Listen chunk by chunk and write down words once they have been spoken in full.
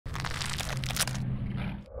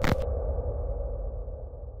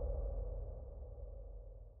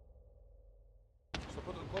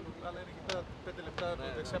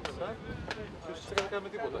δεξιά πλευρά και ουσιαστικά δεν κάνουμε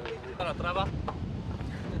τίποτα. Άρα τράβα.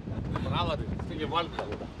 Τράβα τη. Τι και βάλει τα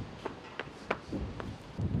λεπτά.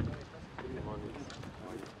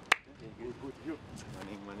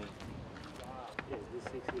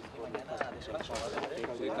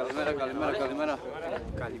 Καλημέρα, καλημέρα, καλημέρα.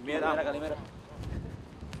 Καλημέρα, καλημέρα.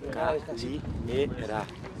 Καλημέρα.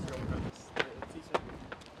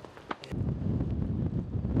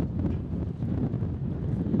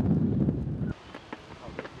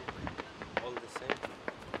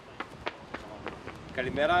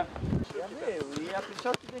 Καλημέρα. Οι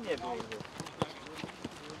απεισότητες δεν είναι.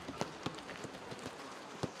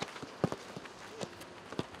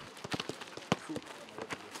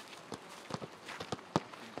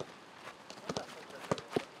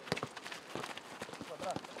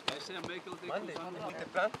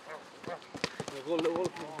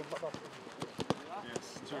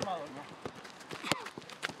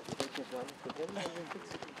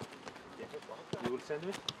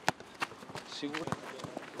 Σίγουρα.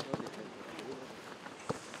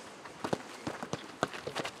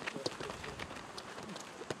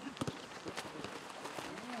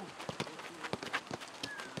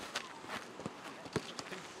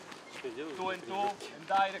 Two and two, and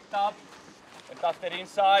direct up, and after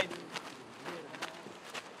inside.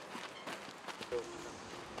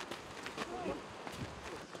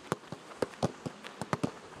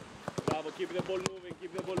 Bravo, keep the ball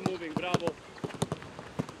moving, bravo.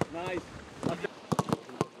 Nice.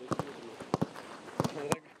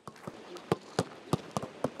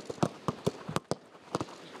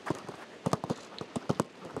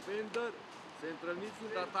 Defender, central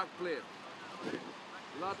midfield, attack player.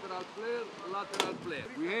 Lateral player, lateral player.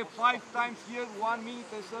 We have 5 times here, 1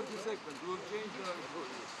 minute and 30 seconds. We'll change the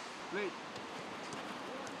play.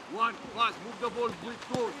 1, pass, move the ball,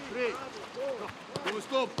 2, 3. Don't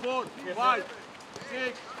stop, 4, 5,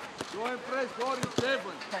 6. Go and press, 4 and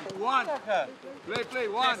 7. 1. Play,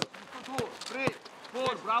 1, 2, 3,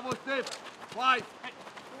 4. Bravo step. 5,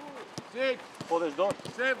 6,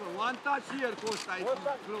 7. 1 touch here, Costa. It's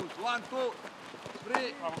close. 1, 2,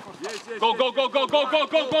 3. Yes. Go, 3,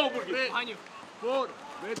 4.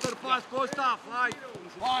 Better pass, Costa. 5,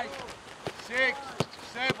 6,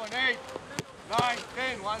 7, 8, 9,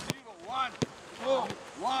 10. 1, 0. 1, 2,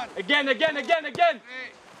 1. Again. 3,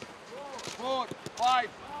 4, 5,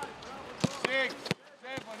 6,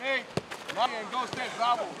 7, 8, 9. And go step.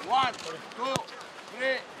 Bravo. 1, 2,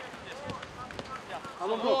 3,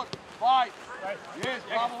 4, 5. Yes,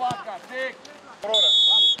 bravo, Vasca. 6.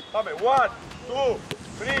 Πάμε, 1, 2,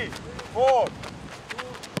 3, 4,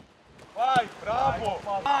 5, μπράβο,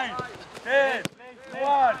 9, 10,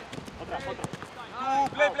 1, 2,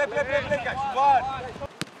 play, guys, 1,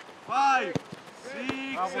 5,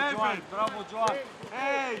 6, 7, μπράβο, Joan,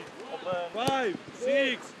 8, 5,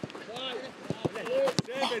 6,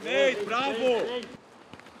 7, 8, μπράβο.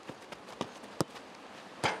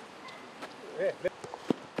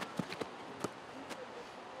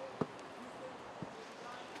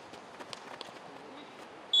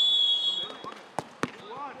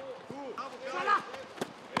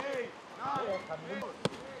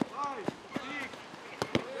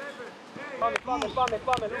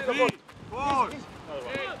 Πάμε, look the ball. 4,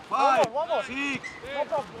 5, 6,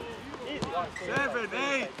 7,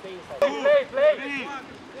 8, 2, 3,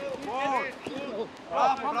 4,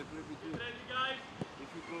 bravo.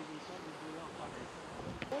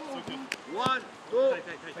 1, 2,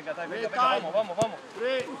 Vamos.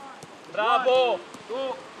 3, Bravo.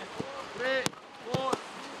 2, 3, 4,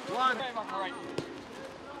 1.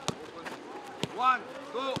 1,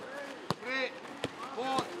 2, 3,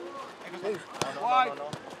 4, 5,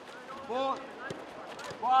 4,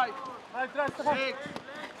 5, 6,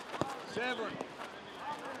 7,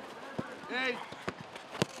 8,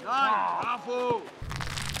 9. Bravo.